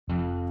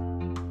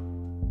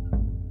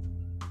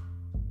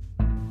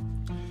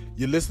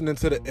You're listening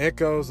to the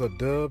echoes of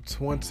Dub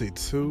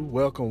 22.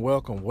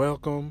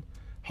 Welcome.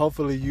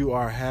 Hopefully you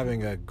are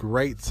having a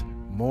great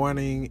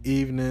morning,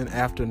 evening,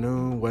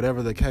 afternoon,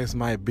 whatever the case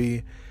might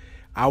be.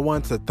 I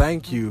want to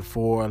thank you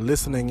for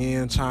listening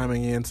in,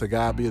 chiming in. To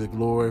God be the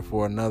glory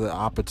for another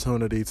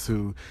opportunity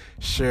to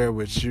share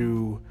with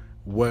you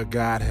what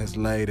God has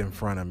laid in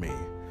front of me.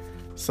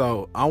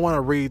 So I want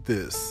to read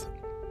this.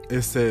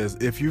 It says,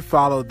 if you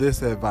follow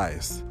this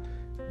advice,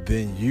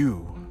 then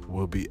you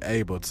will be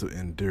able to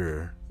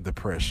endure the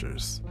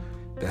pressures.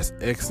 That's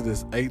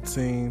Exodus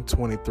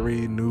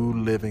 18:23, New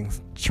Living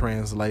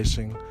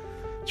Translation.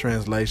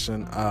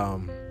 I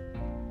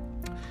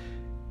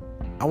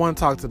want to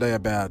talk today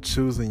about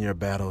choosing your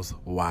battles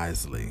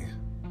wisely.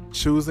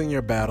 Choosing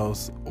your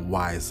battles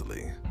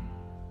wisely.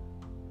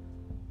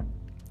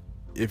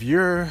 If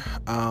you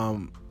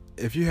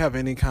have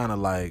any kind of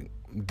like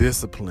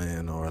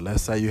discipline, or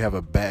let's say you have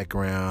a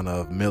background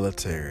of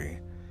military,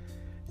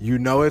 you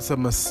know it's a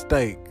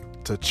mistake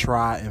to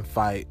try and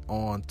fight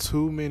on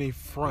too many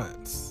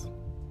fronts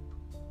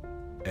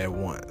at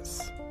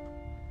once.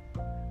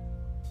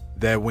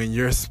 That when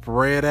you're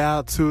spread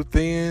out too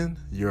thin,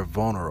 you're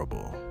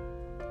vulnerable.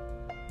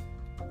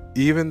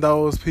 Even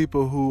those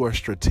people who are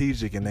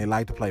strategic and they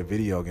like to play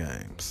video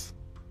games,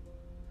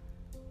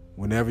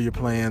 whenever you're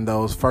playing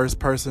those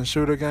first-person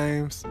shooter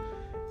games,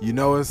 you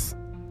know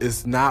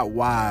it's not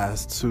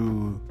wise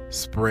to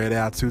spread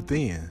out too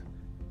thin.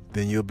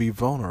 Then you'll be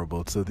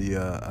vulnerable to the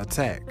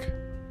attack,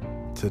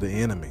 to the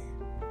enemy.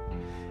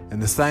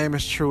 And the same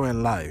is true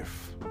in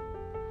life.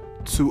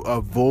 To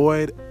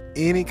avoid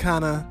any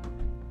kind of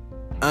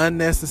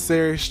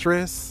unnecessary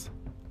stress,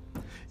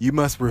 you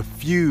must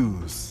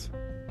refuse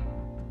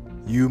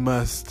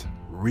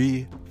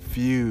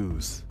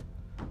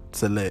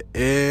to let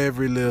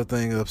every little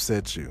thing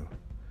upset you.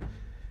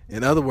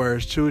 In other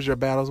words, choose your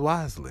battles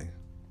wisely.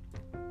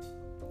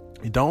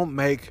 You don't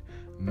make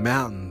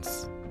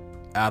mountains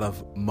out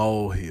of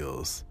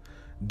molehills.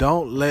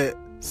 Don't let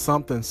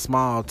something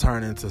small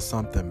turn into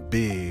something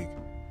big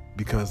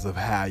because of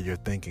how you're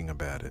thinking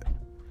about it.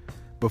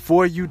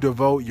 Before you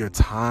devote your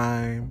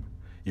time,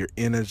 your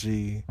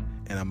energy,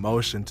 and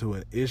emotion to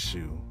an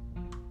issue,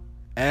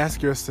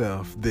 ask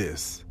yourself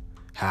this: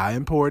 how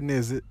important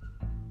is it?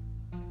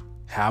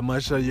 How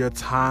much of your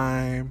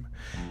time,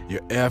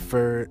 your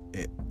effort,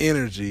 and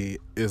energy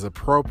is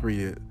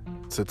appropriate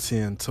to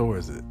tend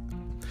towards it?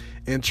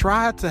 And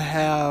try to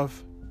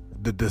have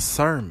the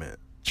discernment.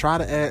 Try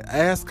to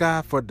ask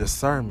God for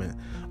discernment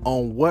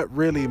on what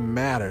really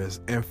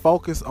matters and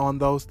focus on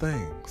those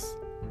things.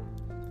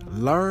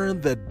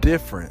 Learn the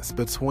difference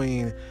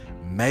between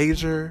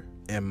major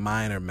and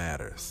minor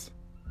matters.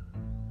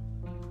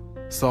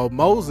 So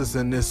Moses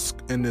in this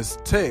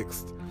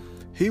text,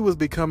 he was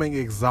becoming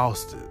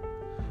exhausted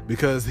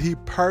because he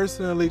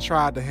personally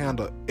tried to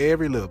handle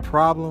every little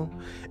problem,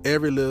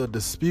 every little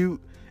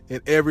dispute,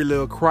 and every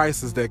little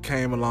crisis that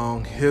came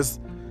along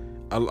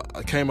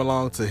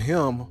to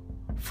him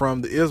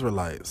from the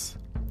Israelites.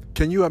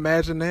 Can you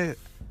imagine that?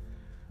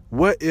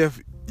 What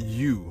if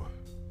you,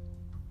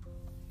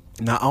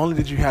 not only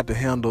did you have to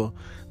handle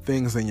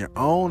things in your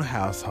own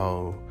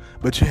household,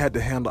 but you had to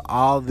handle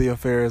all the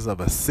affairs of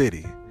a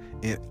city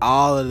and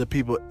all of the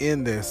people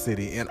in their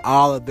city and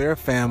all of their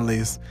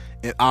families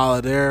and all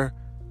of their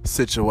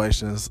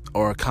situations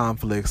or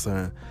conflicts?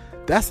 And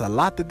that's a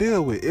lot to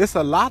deal with. It's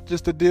a lot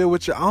just to deal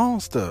with your own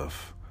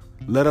stuff,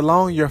 let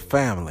alone your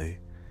family,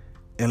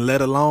 and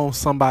let alone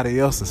somebody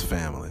else's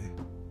family.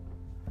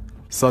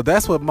 So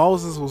that's what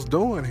Moses was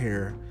doing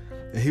here,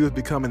 and he was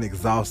becoming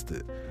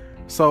exhausted.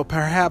 So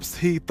perhaps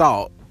he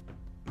thought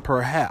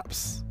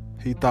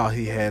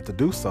he had to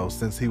do so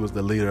since he was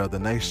the leader of the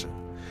nation.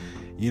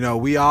 You know,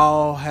 we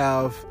all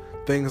have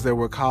things that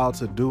we're called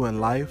to do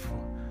in life.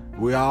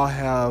 We all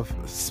have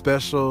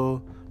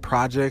special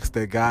projects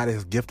that God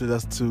has gifted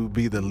us to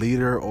be the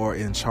leader or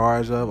in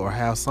charge of, or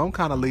have some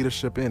kind of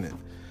leadership in it.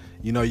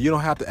 You know, you don't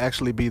have to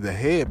actually be the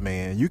head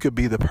man. You could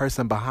be the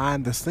person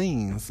behind the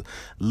scenes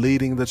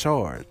leading the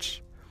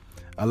charge.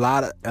 A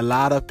lot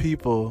of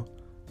people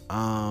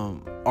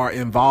are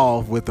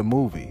involved with the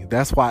movie.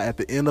 That's why at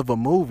the end of a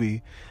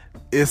movie,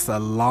 it's a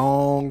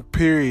long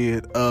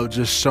period of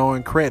just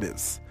showing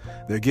credits.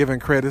 They're giving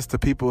credits to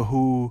people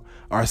who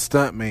are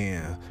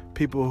stuntmen,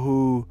 people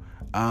who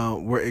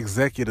were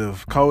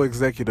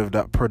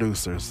co-executive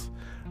producers,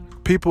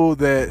 people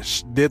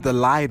that did the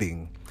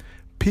lighting,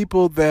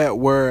 people that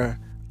were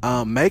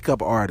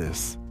makeup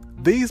artists.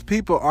 These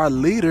people are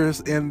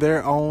leaders in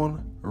their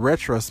own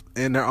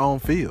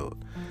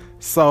field.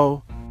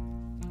 So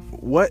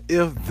what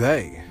if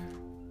they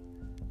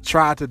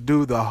tried to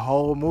do the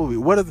whole movie?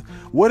 What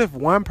if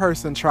one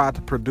person tried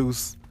to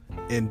produce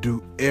and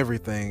do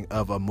everything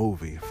of a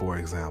movie, for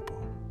example?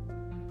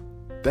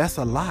 That's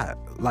a lot.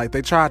 Like,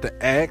 they tried to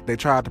act, they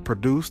tried to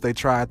produce, they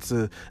tried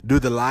to do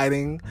the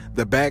lighting,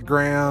 the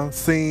background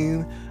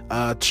scene,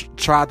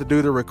 tried to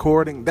do the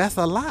recording. That's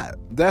a lot.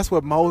 That's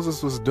what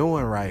Moses was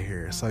doing right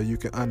here, so you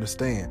can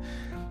understand.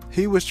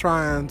 He was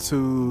trying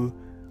to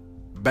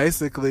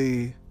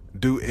basically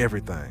do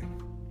everything.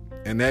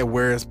 And that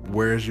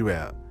wears you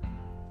out.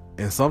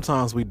 And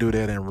sometimes we do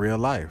that in real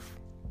life.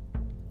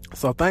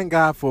 So thank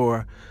God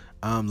for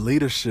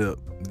leadership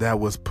that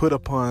was put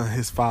upon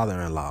his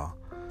father-in-law.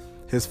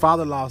 His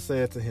father-in-law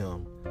said to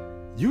him,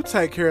 you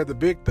take care of the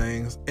big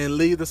things and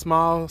leave the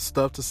small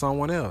stuff to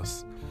someone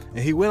else. And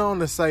he went on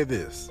to say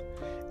this,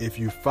 if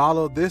you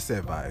follow this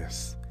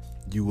advice,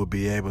 you will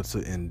be able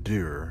to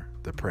endure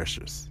the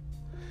pressures.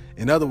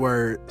 In other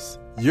words,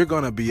 you're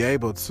going to be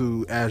able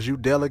to, as you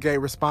delegate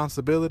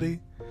responsibility,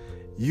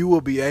 you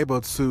will be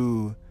able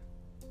to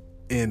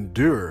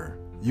endure.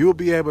 You'll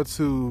be able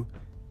to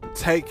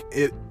take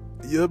it.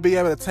 You'll be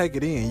able to take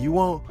it in. You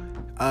won't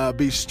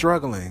be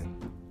struggling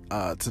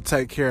to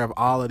take care of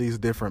all of these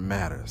different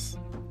matters.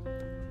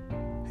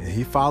 And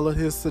he followed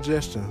his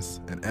suggestions,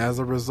 and as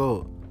a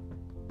result,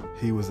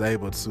 he was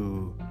able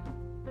to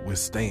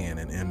withstand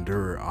and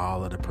endure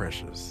all of the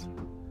pressures.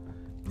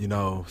 You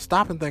know,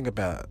 stop and think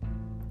about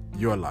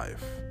your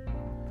life.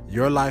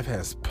 Your life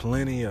has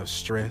plenty of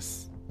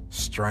stress,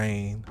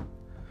 strain.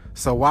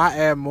 So why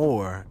add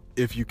more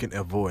if you can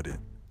avoid it?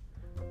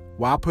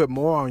 Why put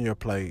more on your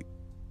plate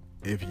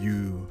if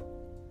you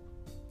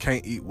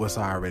can't eat what's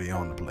already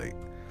on the plate?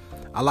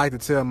 I like to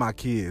tell my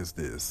kids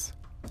this.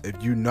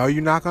 If you know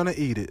you're not going to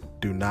eat it,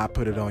 do not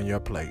put it on your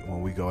plate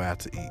when we go out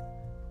to eat.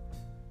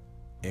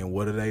 And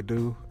what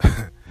do?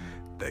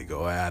 They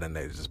go out and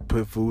they just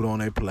put food on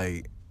their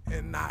plate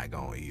and not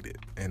going to eat it.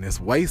 And it's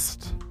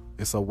waste.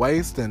 It's a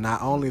waste. And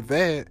not only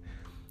that,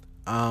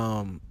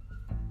 I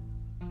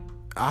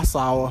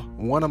saw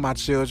one of my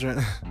children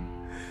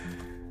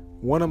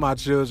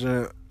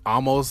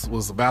almost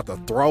was about to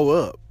throw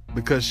up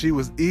because she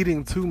was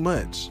eating too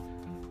much.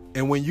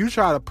 And when you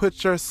try to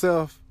put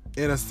yourself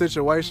in a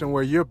situation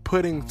where you're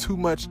putting too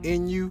much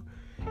in you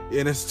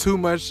and it's too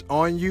much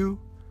on you,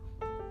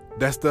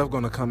 that stuff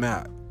going to come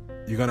out.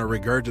 You're going to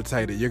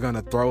regurgitate it. You're going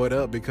to throw it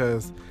up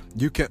because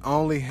you can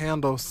only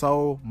handle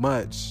so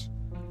much.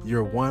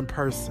 You're one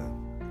person.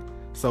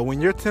 So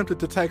when you're tempted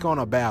to take on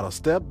a battle,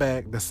 step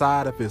back,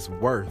 decide if it's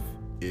worth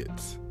it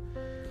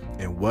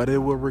and what it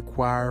will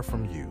require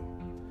from you.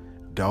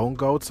 Don't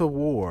go to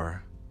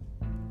war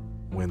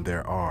when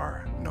there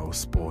are no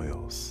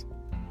spoils.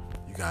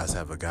 You guys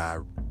have a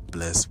God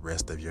bless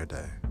rest of your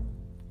day.